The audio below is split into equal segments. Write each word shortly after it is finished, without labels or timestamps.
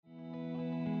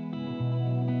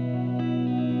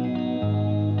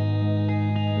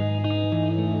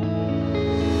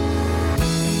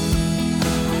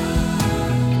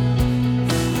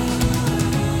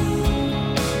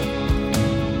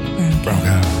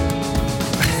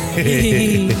right,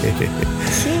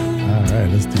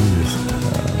 let's do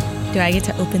this. Do I get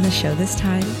to open the show this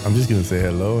time? I'm just going to say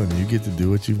hello and you get to do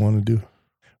what you want to do.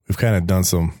 We've kind of done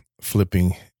some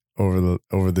flipping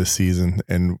over this season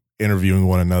and interviewing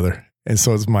one another. And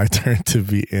so it's my turn to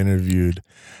be interviewed.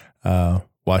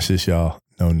 Watch this, y'all.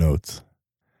 No notes.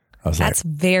 That's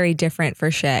very different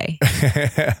for Shay.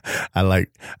 I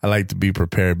like to be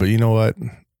prepared, but you know what?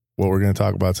 What we're going to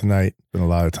talk about tonight, spent a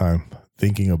lot of time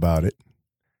thinking about it.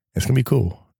 It's going to be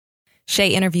cool. Shay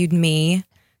interviewed me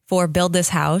for Build This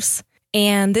House,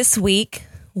 and this week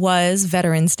was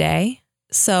Veterans Day.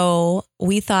 So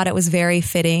we thought it was very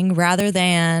fitting, rather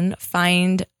than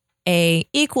find a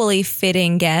equally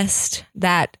fitting guest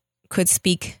that could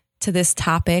speak to this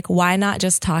topic, why not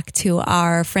just talk to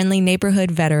our friendly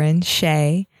neighborhood veteran,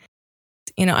 Shay?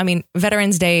 You know, I mean,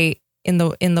 Veterans Day in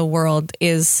the world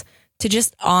is to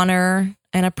just honor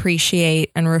and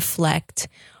appreciate and reflect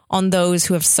on those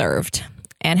who have served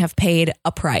and have paid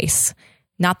a price.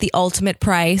 Not the ultimate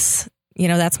price, you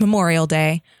know, that's Memorial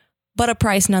Day, but a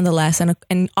price nonetheless,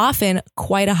 and often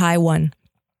quite a high one.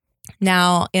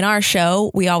 Now, in our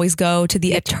show, we always go to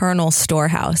the eternal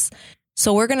storehouse.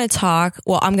 So we're going to talk,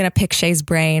 well, I'm going to pick Shay's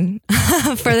brain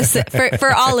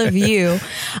for all of you.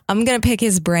 I'm going to pick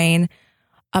his brain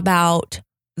about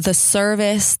the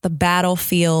service, the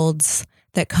battlefields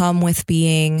that come with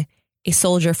being a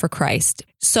soldier for Christ.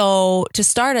 So to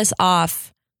start us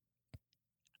off,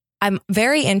 I'm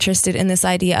very interested in this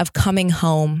idea of coming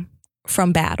home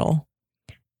from battle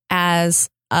as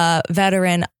a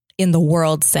veteran in the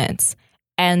world sense,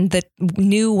 and the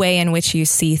new way in which you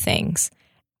see things,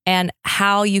 and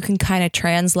how you can kind of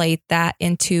translate that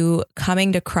into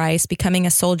coming to Christ, becoming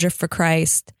a soldier for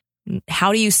Christ.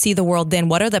 How do you see the world then?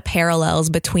 What are the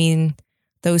parallels between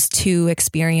those two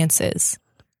experiences?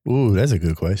 Ooh, that's a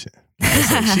good question.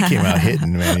 She came out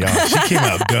hitting, man, y'all. She came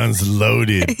out guns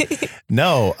loaded.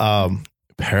 No,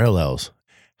 parallels.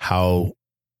 How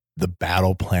the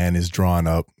battle plan is drawn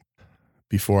up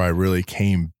before I really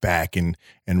came back and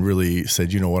really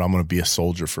said, you know what, I'm going to be a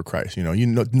soldier for Christ. You know,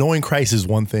 knowing Christ is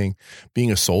one thing,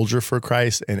 being a soldier for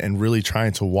Christ and really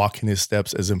trying to walk in his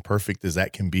steps, as imperfect as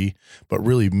that can be, but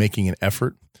really making an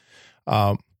effort.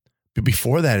 But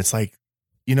before that, it's like,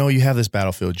 you know, you have this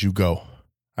battlefield, you go.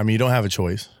 I mean, you don't have a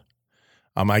choice.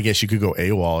 I guess you could go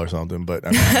AWOL or something, but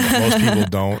I mean, most people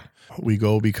don't. We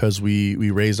go because we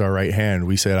raised our right hand.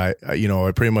 We said,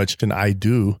 I pretty much I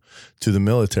do to the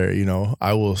military. You know,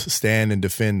 I will stand and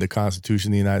defend the Constitution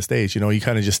of the United States. You know, you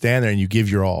kind of just stand there and you give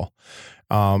your all.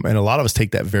 And a lot of us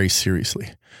take that very seriously.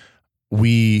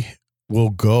 We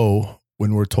will go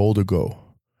when we're told to go.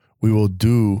 We will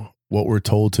do what we're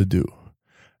told to do.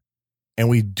 And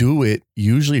we do it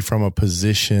usually from a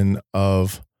position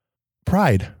of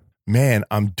pride. Man,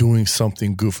 I'm doing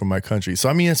something good for my country. So,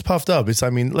 I mean, it's puffed up.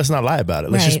 Let's not lie about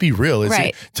it. Let's just be real.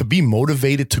 To be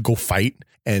motivated to go fight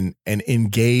and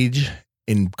engage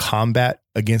in combat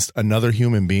against another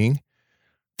human being,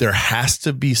 there has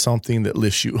to be something that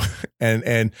lifts you.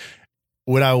 And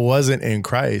when I wasn't in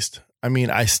Christ, I mean,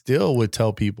 I still would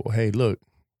tell people, hey, look,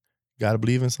 you got to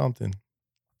believe in something.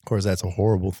 Of course, that's a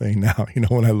horrible thing now, you know,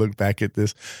 when I look back at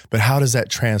this. But how does that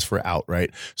transfer out,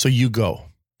 right? So you go.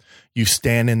 You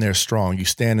stand in there strong. You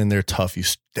stand in there tough. You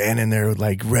stand in there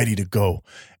like ready to go,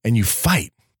 and you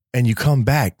fight, and you come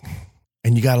back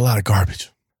and you got a lot of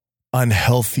garbage,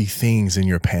 unhealthy things in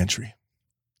your pantry.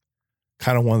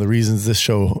 Kind of one of the reasons this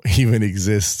show even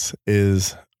exists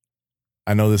is,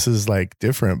 I know this is like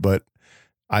different, but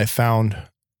I found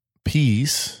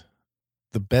peace,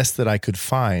 the best that I could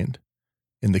find,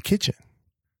 in the kitchen.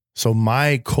 So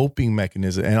my coping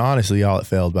mechanism, and honestly, y'all, it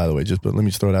failed, by the way, but let me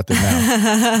just throw it out there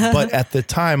now. But at the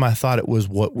time, I thought it was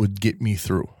what would get me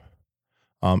through.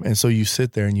 And so you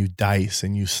sit there and you dice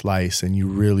and you slice and you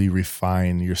really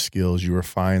refine your skills. You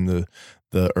refine the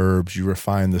herbs, you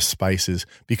refine the spices,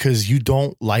 because you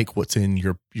don't like what's in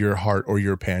your heart or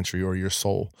your pantry or your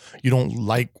soul. You don't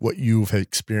like what you've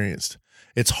experienced.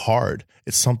 It's hard.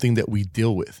 It's something that we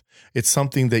deal with. It's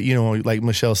something that, you know, like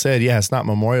Michelle said, yeah, it's not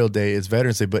Memorial Day, it's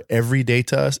Veterans Day, but every day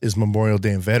to us is Memorial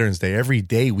Day and Veterans Day. Every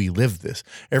day we live this.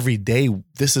 Every day,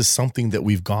 this is something that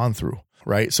we've gone through,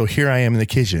 right? So here I am in the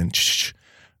kitchen,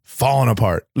 falling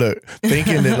apart. Look,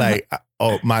 thinking that like,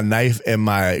 oh, my knife and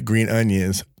my green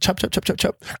onions, chop, chop, chop, chop,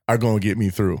 chop, are going to get me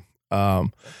through.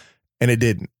 And it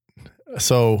didn't.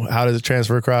 So how does it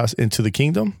transfer across into the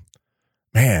kingdom?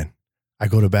 Man, I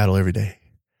go to battle every day.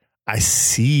 I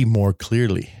see more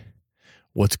clearly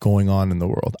what's going on in the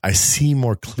world. I see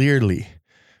more clearly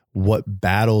what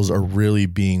battles are really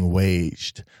being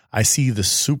waged. I see the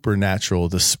supernatural,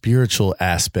 the spiritual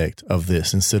aspect of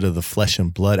this instead of the flesh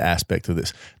and blood aspect of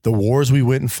this. The wars we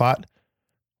went and fought,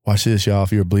 watch this, y'all.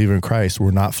 If you're a believer in Christ,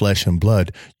 we're not flesh and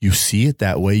blood. You see it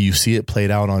that way. You see it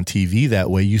played out on TV that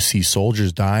way. You see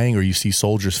soldiers dying or you see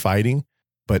soldiers fighting.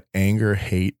 But anger,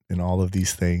 hate, and all of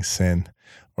these things, sin,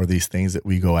 or these things that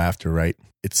we go after, right?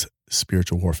 It's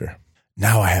spiritual warfare.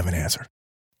 Now I have an answer.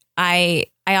 I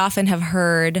often have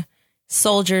heard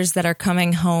soldiers that are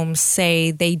coming home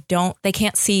say they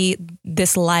can't see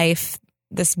this life,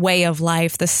 this way of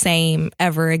life the same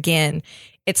ever again.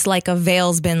 It's like a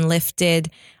veil's been lifted,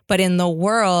 but in the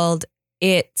world,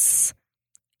 it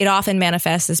often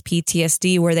manifests as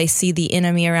PTSD, where they see the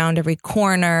enemy around every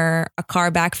corner, a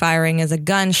car backfiring as a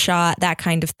gunshot, that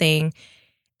kind of thing.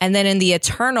 And then in the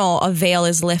eternal, a veil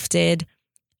is lifted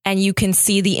and you can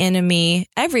see the enemy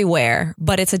everywhere,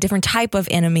 but it's a different type of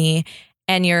enemy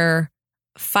and you're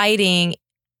fighting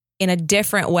in a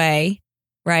different way,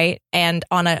 right? And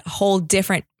on a whole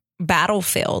different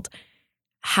battlefield.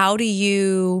 How do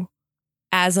you,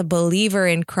 as a believer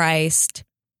in Christ,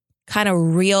 kind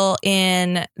of reel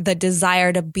in the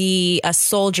desire to be a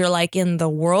soldier like in the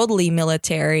worldly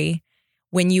military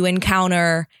when you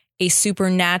encounter a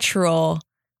supernatural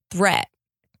threat?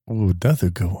 Oh, that's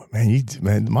a good one,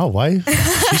 man. My wife,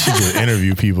 she should just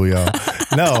interview people, y'all.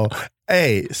 No,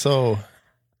 hey, so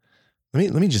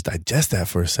let me just digest that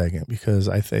for a second, because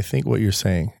I think what you're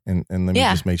saying, and let me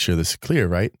just make sure this is clear,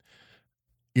 right?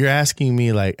 You're asking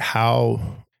me like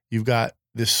how you've got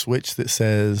this switch that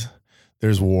says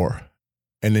there's war,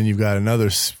 and then you've got another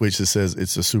switch that says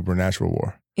it's a supernatural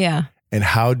war. Yeah. And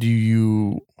how do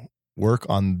you work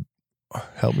on?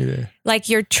 Help me there. Like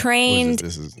you're trained.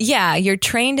 You're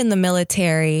trained in the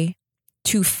military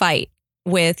to fight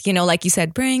with, like you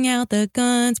said, bring out the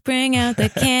guns, bring out the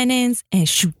cannons and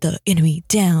shoot the enemy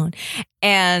down.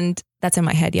 And that's in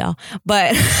my head, y'all.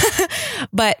 But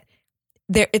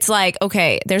there, it's like,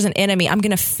 okay, there's an enemy. I'm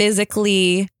going to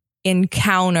physically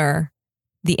encounter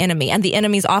the enemy, and the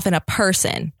enemy is often a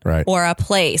person, right, or a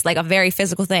place, like a very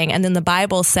physical thing. And then the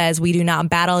Bible says we do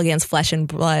not battle against flesh and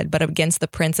blood, but against the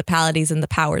principalities and the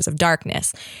powers of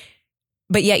darkness.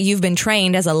 But yet you've been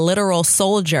trained as a literal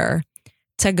soldier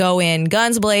to go in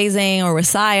guns blazing or with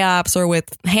psyops or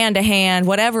with hand to hand,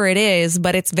 whatever it is,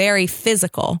 but it's very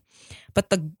physical.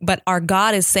 But our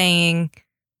God is saying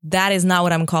that is not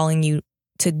what I'm calling you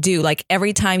to do. Like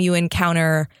every time you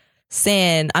encounter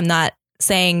sin, I'm not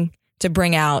saying to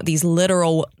bring out these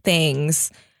literal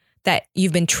things that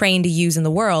you've been trained to use in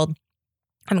the world.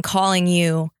 I'm calling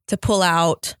you to pull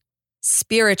out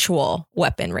spiritual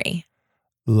weaponry.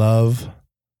 Love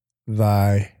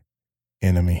thy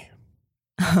enemy.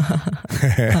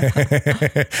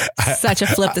 Such a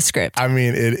flip the script. I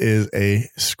mean, it is a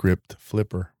script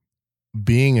flipper.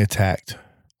 Being attacked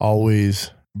always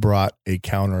brought a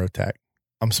counterattack.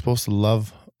 I'm supposed to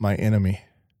love my enemy.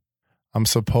 I'm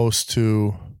supposed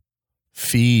to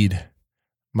feed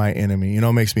my enemy.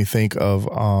 It makes me think of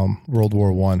World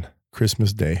War I,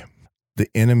 Christmas Day. The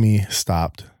enemy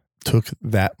stopped, took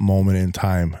that moment in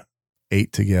time,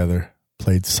 ate together,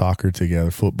 played soccer together,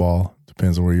 football,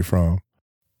 depends on where you're from.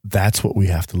 That's what we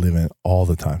have to live in all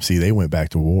the time. See, they went back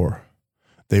to war.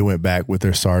 They went back with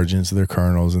their sergeants, their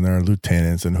colonels, and their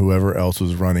lieutenants, and whoever else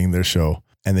was running their show.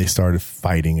 And they started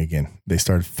fighting again. They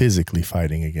started physically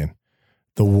fighting again.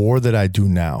 The war that I do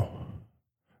now,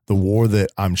 the war that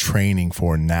I'm training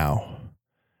for now.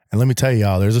 And let me tell you,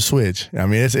 y'all, there's a switch. I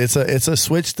mean, it's a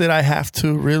switch that I have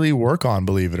to really work on,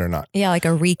 believe it or not. Yeah, like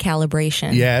a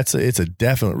recalibration. Yeah, it's a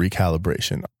definite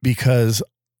recalibration, because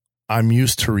I'm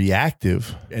used to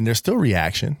reactive, and there's still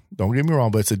reaction. Don't get me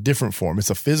wrong, but it's a different form. It's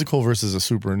a physical versus a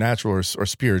supernatural or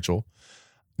spiritual.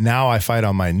 Now I fight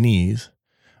on my knees.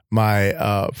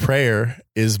 My prayer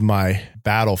is my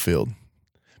battlefield,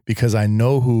 because I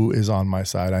know who is on my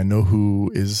side. I know who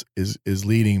is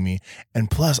leading me. And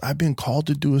plus, I've been called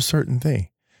to do a certain thing,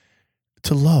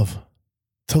 to love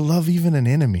even an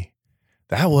enemy.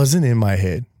 That wasn't in my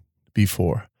head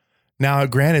before. Now,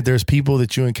 granted, there's people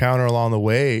that you encounter along the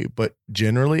way, but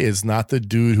generally it's not the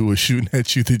dude who was shooting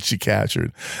at you that you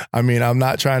captured. I mean, I'm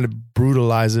not trying to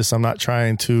brutalize this. I'm not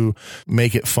trying to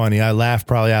make it funny. I laugh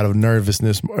probably out of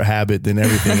nervousness or habit than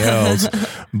everything else,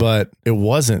 but it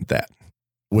wasn't that.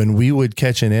 When we would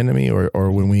catch an enemy or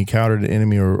when we encountered an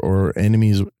enemy or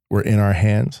enemies were in our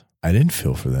hands, I didn't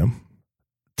feel for them.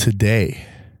 Today,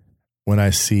 when I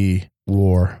see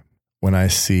war, when I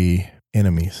see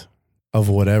enemies of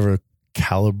whatever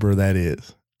caliber that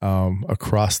is,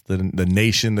 across the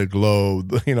nation, the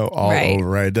globe, all right over,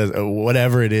 right? It does,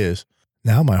 whatever it is.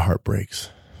 Now my heart breaks,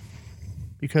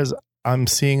 Because I'm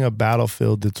seeing a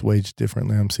battlefield that's waged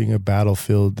differently. I'm seeing a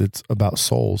battlefield that's about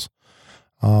souls.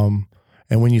 And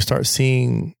when you start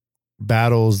seeing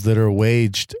battles that are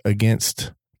waged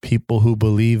against people who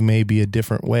believe maybe a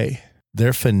different way,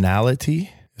 their finality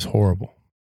is horrible.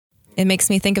 It makes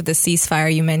me think of the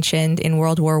ceasefire you mentioned in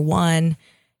World War I.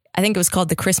 I think it was called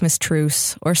the Christmas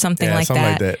truce or something like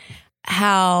that.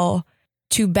 How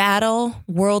to battle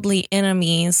worldly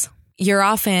enemies, you're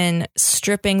often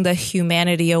stripping the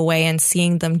humanity away and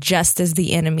seeing them just as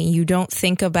the enemy. You don't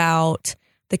think about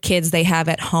the kids they have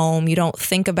at home. You don't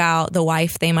think about the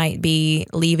wife they might be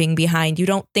leaving behind. You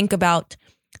don't think about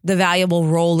the valuable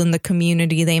role in the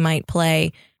community they might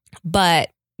play.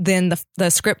 But then the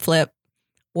script flip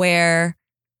where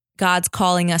God's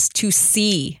calling us to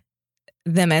see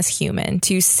them as human,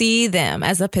 to see them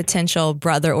as a potential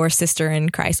brother or sister in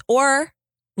Christ, or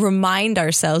remind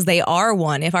ourselves they are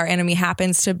one if our enemy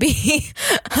happens to be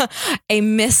a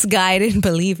misguided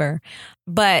believer.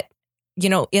 But, you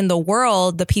know, in the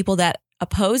world, the people that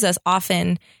oppose us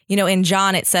often, you know, in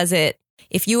John, it says it,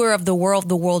 if you were of the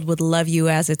world would love you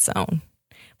as its own.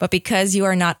 But because you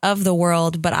are not of the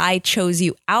world, but I chose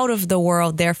you out of the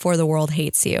world, therefore the world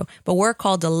hates you. But we're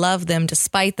called to love them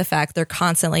despite the fact they're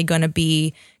constantly going to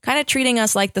be kind of treating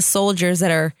us like the soldiers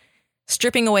that are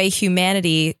stripping away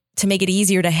humanity to make it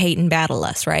easier to hate and battle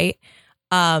us, right?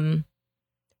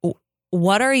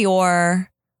 What are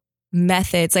your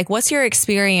methods? Like, what's your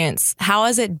experience? How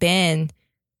has it been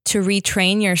to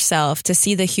retrain yourself to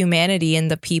see the humanity in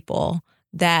the people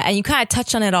that, and you kind of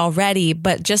touched on it already,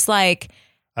 but just like,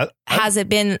 has it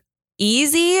been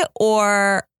easy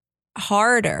or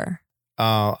harder?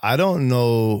 I don't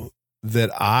know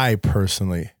that I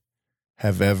personally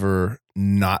have ever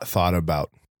not thought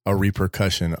about a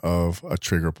repercussion of a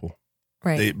trigger pull.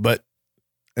 Right.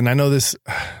 And I know this,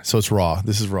 so it's raw.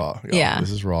 This is raw. Y'all. Yeah.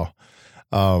 This is raw.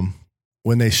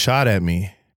 When they shot at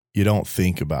me, you don't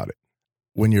think about it.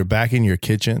 When you're back in your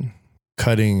kitchen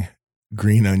cutting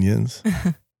green onions,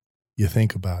 you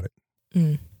think about it.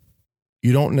 Mm.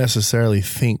 You don't necessarily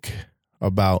think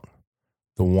about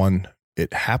the one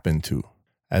it happened to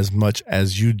as much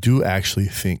as you do actually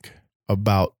think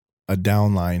about a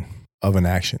downline of an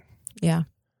action. Yeah.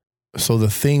 So the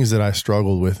things that I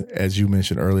struggled with, as you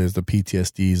mentioned earlier, is the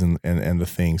PTSDs and the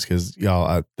things, because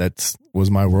y'all, that was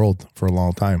my world for a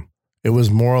long time. It was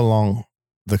more along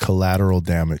the collateral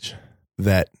damage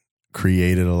that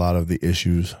created a lot of the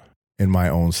issues in my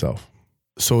own self.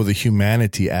 So the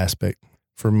humanity aspect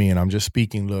for me, and I'm just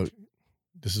speaking, look,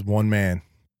 this is one man,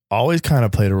 always kind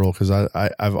of played a role because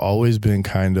I've always been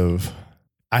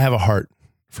I have a heart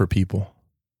for people.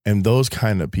 And those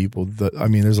kind of people,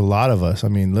 there's a lot of us. I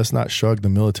mean, let's not shrug the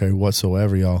military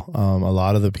whatsoever, y'all. A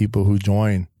lot of the people who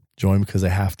join because they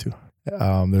have to.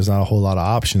 There's not a whole lot of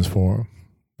options for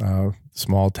them.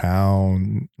 Small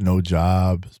town, no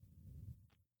job,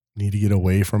 need to get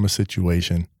away from a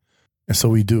situation. And so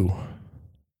we do.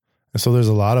 And so there's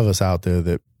a lot of us out there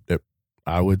that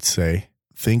I would say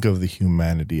think of the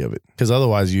humanity of it, because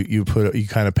otherwise you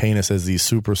kind of paint us as these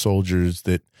super soldiers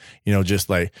that, you know, just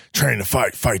like train to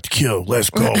fight to kill, let's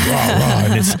go, rah,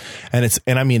 rah.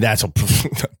 And I mean, that's a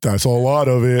lot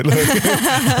of it. Like,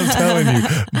 I'm telling you,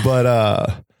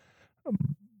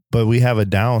 but we have a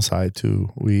downside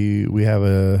too. We have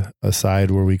a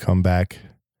side where we come back,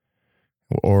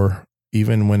 or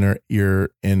even when you're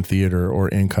in theater or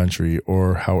in country,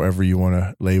 or however you want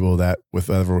to label that, with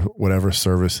whatever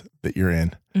service that you're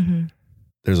in, mm-hmm.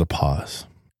 There's a pause.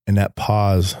 And that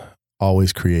pause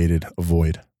always created a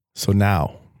void. So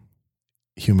now,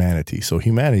 humanity's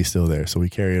still there. So we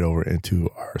carry it over into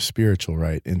our spiritual,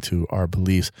 right? Into our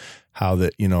beliefs, how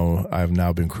that, you know, I've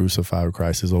now been crucified with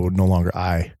Christ. Is no longer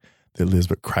I that lives,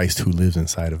 but Christ who lives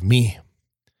inside of me.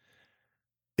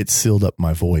 It sealed up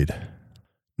my void.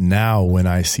 Now, when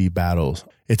I see battles,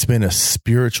 it's been a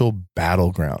spiritual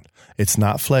battleground. It's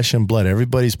not flesh and blood.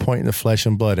 Everybody's pointing to flesh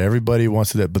and blood. Everybody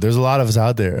wants to do that. But there's a lot of us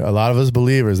out there, a lot of us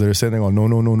believers that are sitting there going,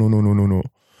 no.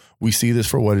 We see this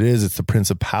for what it is. It's the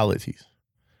principalities.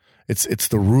 It's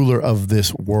the ruler of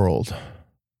this world.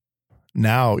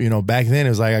 Now, you know, back then it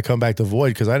was like I come back to void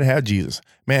because I didn't have Jesus.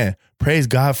 Man, praise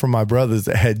God for my brothers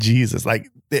that had Jesus. Like,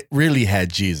 it really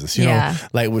had Jesus, you know,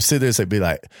 like would sit there and be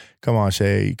like, come on,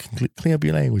 Shay, you can clean up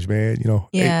your language, man. You know,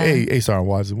 hey, Sergeant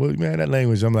Watson, well, man, that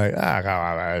language. I'm like,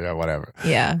 whatever.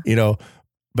 Yeah. You know,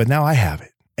 but now I have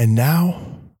it. And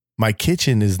now my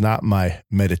kitchen is not my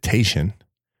meditation.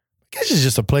 My kitchen is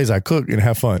just a place I cook and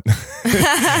have fun.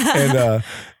 And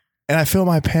I fill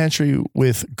my pantry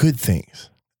with good things.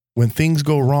 When things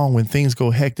go wrong, when things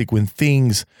go hectic, when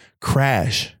things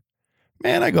crash,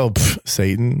 man, I go,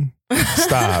 Satan,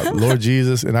 Stop, Lord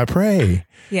Jesus. And I pray.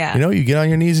 Yeah. You know, you get on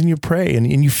your knees and you pray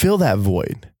and you fill that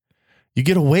void. You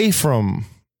get away from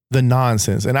the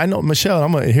nonsense. And I know Michelle,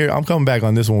 I'm coming back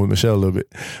on this one with Michelle a little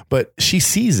bit, but she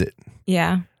sees it.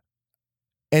 Yeah.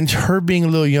 And her being a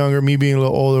little younger, me being a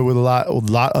little older with a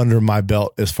lot under my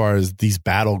belt as far as these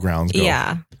battlegrounds go.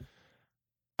 Yeah.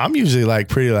 I'm usually like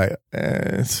pretty like,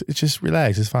 it's just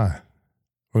relax. It's fine.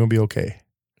 We're going to be okay.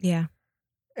 Yeah.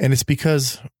 And it's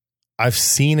because I've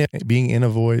seen it being in a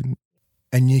void,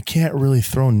 and you can't really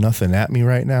throw nothing at me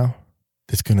right now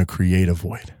that's going to create a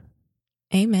void.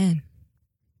 Amen.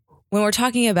 When we're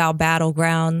talking about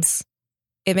battlegrounds,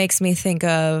 it makes me think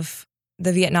of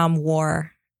the Vietnam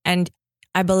War. And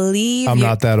I believe I'm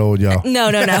not that old, y'all. No.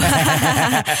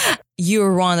 You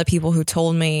were one of the people who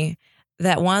told me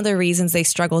that one of the reasons they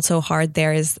struggled so hard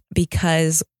there is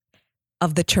because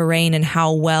of the terrain and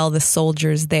how well the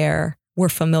soldiers there were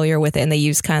familiar with it. And they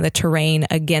used kind of the terrain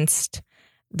against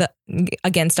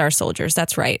our soldiers.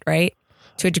 That's right?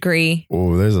 To a degree.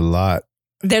 Oh, there's a lot.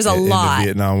 There's a in lot. The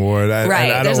Vietnam War.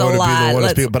 Right. I There's don't a want to be the one to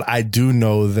lot. speak, but I do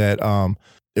know that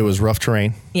it was rough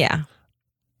terrain. Yeah.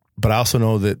 But I also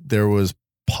know that there was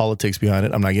politics behind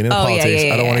it. I'm not getting into politics.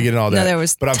 Yeah, I don't want to get into all that. No, there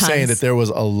was but I'm saying that there was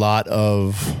a lot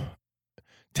of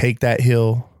take that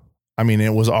hill. I mean,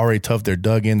 it was already tough. They're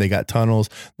dug in. They got tunnels.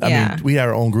 I mean, we had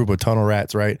our own group of tunnel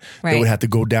rats, right? They would have to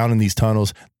go down in these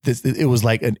tunnels. It was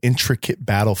like an intricate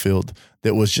battlefield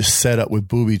that was just set up with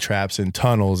booby traps and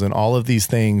tunnels and all of these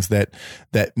things that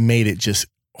made it just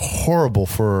horrible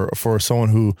for someone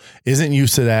who isn't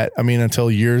used to that. I mean,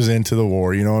 until years into the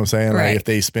war, you know what I'm saying? Right. Like if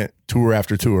they spent tour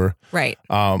after tour. Right.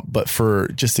 But for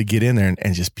just to get in there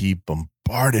and just be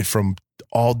bombarded from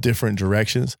all different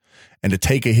directions and to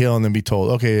take a hill and then be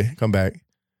told, okay, come back.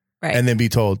 Right. And then be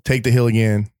told, take the hill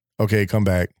again. Okay, come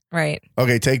back. Right.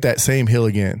 Okay, take that same hill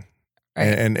again. Right.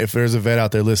 And if there's a vet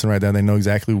out there listening right now, they know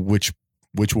exactly which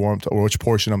war or which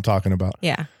portion I'm talking about.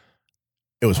 Yeah.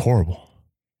 It was horrible.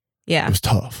 Yeah. It was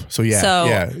tough. So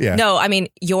yeah. No, I mean,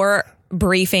 your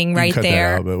briefing right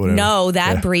there.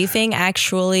 That briefing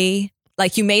actually,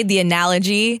 like you made the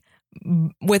analogy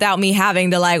without me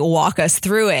having to like walk us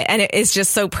through it. And it's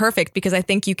just so perfect because I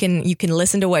think you can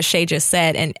listen to what Shay just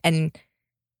said and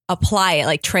apply it,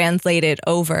 like translate it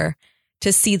over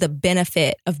to see the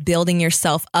benefit of building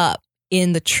yourself up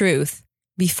in the truth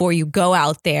before you go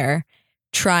out there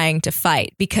trying to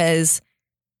fight, because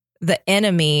the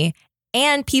enemy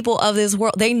and people of this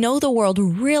world, they know the world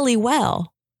really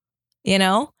well, you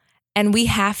know, and we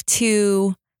have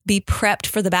to be prepped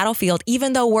for the battlefield.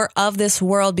 Even though we're of this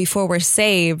world before we're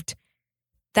saved,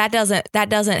 that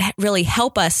doesn't really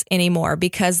help us anymore,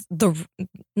 because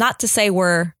not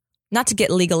to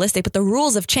get legalistic, but the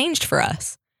rules have changed for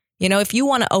us. You know, if you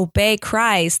want to obey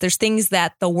Christ, there's things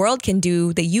that the world can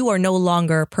do that you are no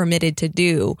longer permitted to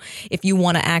do if you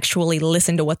want to actually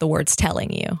listen to what the word's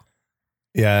telling you.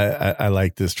 Yeah, I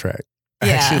like this track. I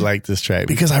Yeah. actually like this track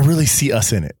because I really see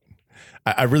us in it.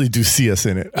 I really do see us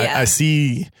in it. Yeah. I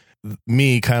see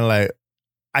me kind of like,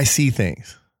 I see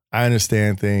things. I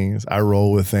understand things. I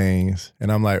roll with things.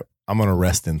 And I'm like, I'm going to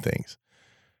rest in things.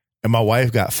 And my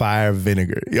wife got fire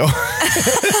vinegar, yo.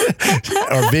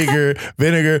 Or vinegar.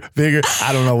 I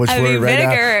don't know which word right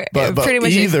vinegar, now. But pretty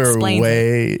much either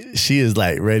way, she is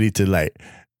like ready to like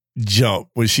jump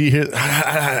when she hears,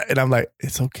 and I'm like,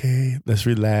 it's okay. Let's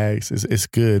relax. It's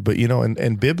good. But you know,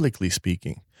 and biblically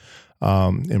speaking,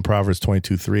 in Proverbs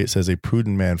 22:3, it says, a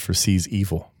prudent man foresees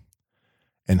evil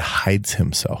and hides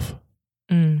himself.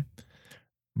 Mm.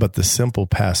 But the simple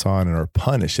pass on and are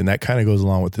punished. And that kind of goes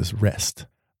along with this rest.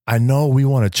 I know we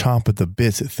want to chomp at the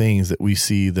bits at things that we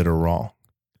see that are wrong.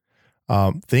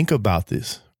 Think about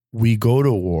this. We go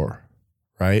to war,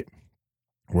 right?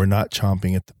 We're not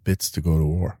chomping at the bits to go to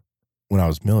war. When I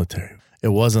was military, it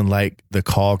wasn't like the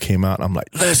call came out and I'm like,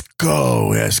 let's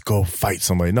go fight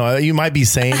somebody. No, you might be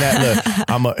saying that.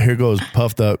 Look, here goes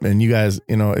puffed up. And you guys,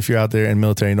 you know, if you're out there in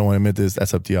military and don't want to admit this,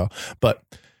 that's up to y'all. But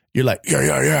you're like,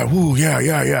 yeah, woo,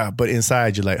 yeah. But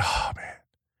inside you're like, oh man,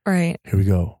 right, here we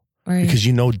go. Right. Because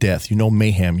you know death, you know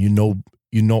mayhem, you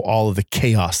know all of the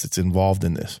chaos that's involved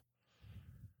in this.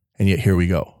 And yet here we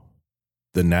go.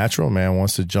 The natural man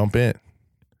wants to jump in.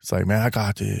 It's like, man, I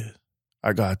got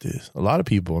this. A lot of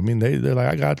people, I mean, they're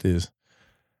like, I got this.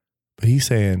 But he's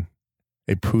saying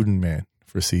a prudent man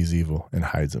foresees evil and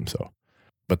hides himself.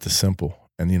 But the simple,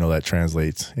 and you know, that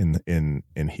translates in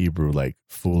Hebrew like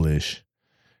foolish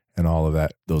and all of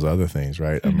that, those other things,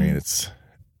 right? Mm-hmm. I mean, it's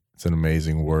an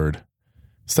amazing word.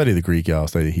 Study the Greek, y'all.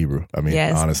 Study the Hebrew. I mean,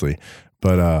 yes. Honestly.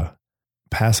 But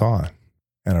pass on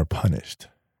and are punished.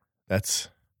 That's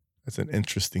an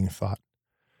interesting thought.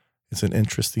 It's an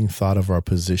interesting thought of our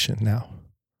position now.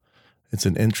 It's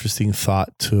an interesting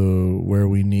thought to where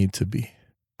we need to be.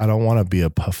 I don't want to be a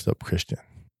puffed up Christian.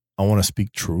 I want to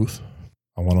speak truth.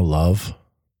 I want to love.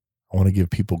 I want to give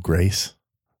people grace,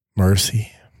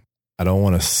 mercy. I don't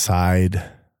want to side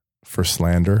for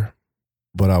slander,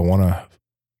 but I want to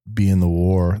be in the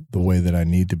war the way that I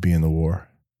need to be in the war.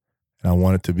 And I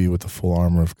want it to be with the full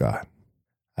armor of God.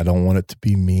 I don't want it to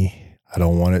be me. I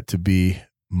don't want it to be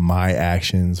my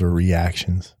actions or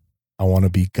reactions. I want to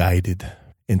be guided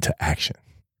into action.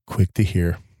 Quick to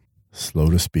hear, slow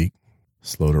to speak,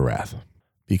 slow to wrath.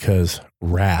 Because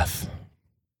wrath,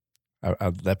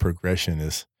 that progression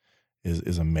is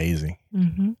amazing.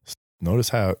 Mm-hmm. Notice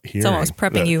how hearing. It's almost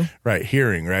prepping you. Right,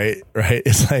 hearing, right?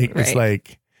 It's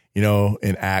like,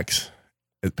 in Acts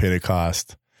at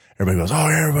Pentecost, everybody goes, oh,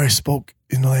 everybody spoke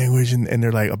in the language and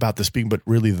they're like about to speak, but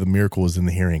really the miracle is in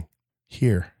the hearing.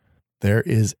 Here, there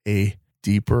is a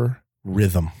deeper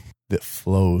rhythm that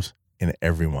flows in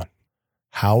everyone.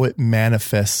 How it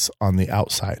manifests on the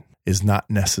outside is not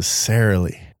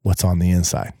necessarily what's on the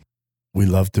inside. We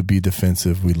love to be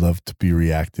defensive. We love to be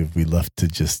reactive. We love to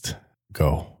just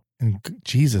go. And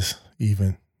Jesus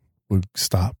even would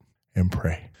stop and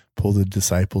pray, pull the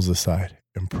disciples aside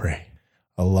and pray.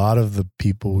 A lot of the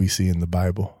people we see in the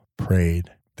Bible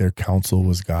prayed. Their counsel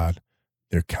was God.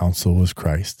 Their counsel was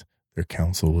Christ. Their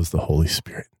counsel was the Holy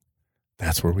Spirit.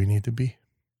 That's where we need to be.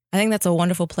 I think that's a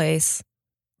wonderful place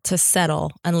to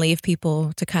settle and leave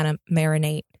people to kind of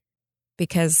marinate,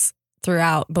 because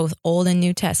throughout both Old and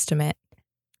New Testament,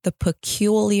 the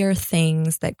peculiar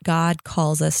things that God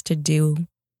calls us to do,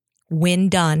 when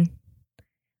done,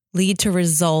 lead to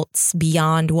results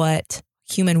beyond what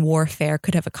human warfare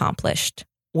could have accomplished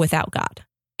without God.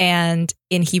 And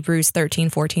in Hebrews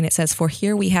 13:14, it says, "For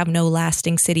here we have no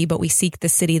lasting city, but we seek the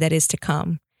city that is to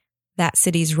come." That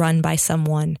city's run by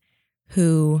someone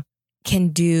who can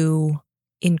do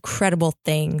incredible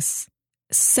things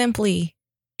simply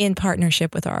in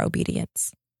partnership with our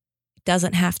obedience. It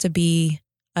doesn't have to be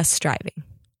us striving.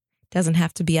 It doesn't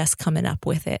have to be us coming up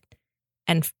with it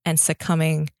and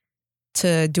succumbing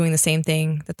to doing the same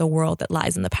thing that the world that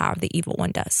lies in the power of the evil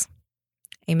one does.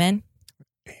 Amen.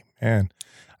 Amen.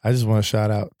 I just want to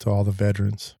shout out to all the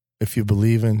veterans. If you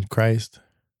believe in Christ,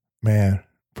 man,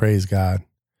 praise God.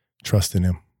 Trust in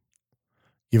him.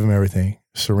 Give him everything.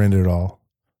 Surrender it all.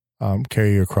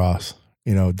 Carry your cross.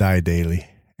 Die daily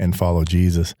and follow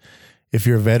Jesus. If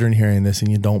you're a veteran hearing this and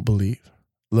you don't believe,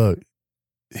 look,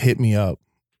 hit me up.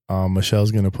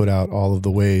 Michelle's going to put out all of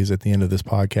the ways at the end of this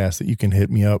podcast that you can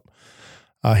hit me up.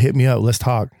 Hit me up. Let's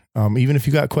talk. Even if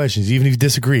you got questions, even if you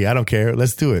disagree, I don't care.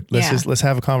 Let's do it. Let's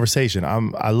have a conversation.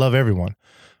 I love everyone.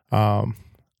 I'll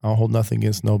hold nothing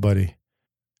against nobody.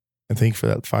 And thank you for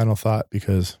that final thought,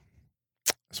 because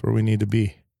that's where we need to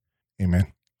be.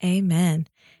 Amen. Amen.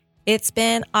 It's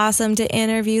been awesome to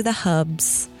interview the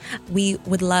Hubs. We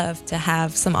would love to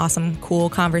have some awesome, cool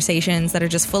conversations that are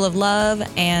just full of love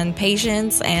and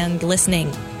patience and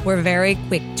listening. We're very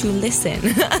quick to listen.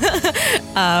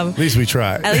 At least we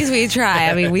try. At least we try.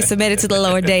 I mean, we submit it to the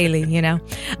Lord daily,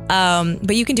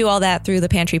 But you can do all that through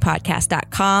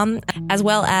thepantrypodcast.com, as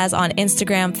well as on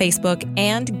Instagram, Facebook,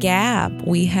 and Gab.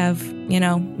 We have,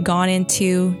 gone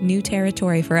into new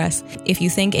territory for us. If you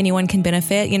think anyone can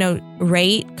benefit,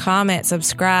 rate, comment,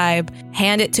 subscribe,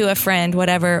 hand it to a friend,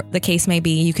 whatever the case may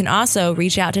be. You can also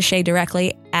reach out to Shay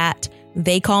directly at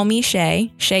They Call Me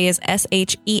Shay. Shay is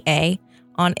SHEA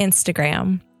on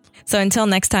Instagram. So until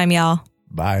next time, y'all.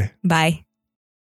 Bye. Bye.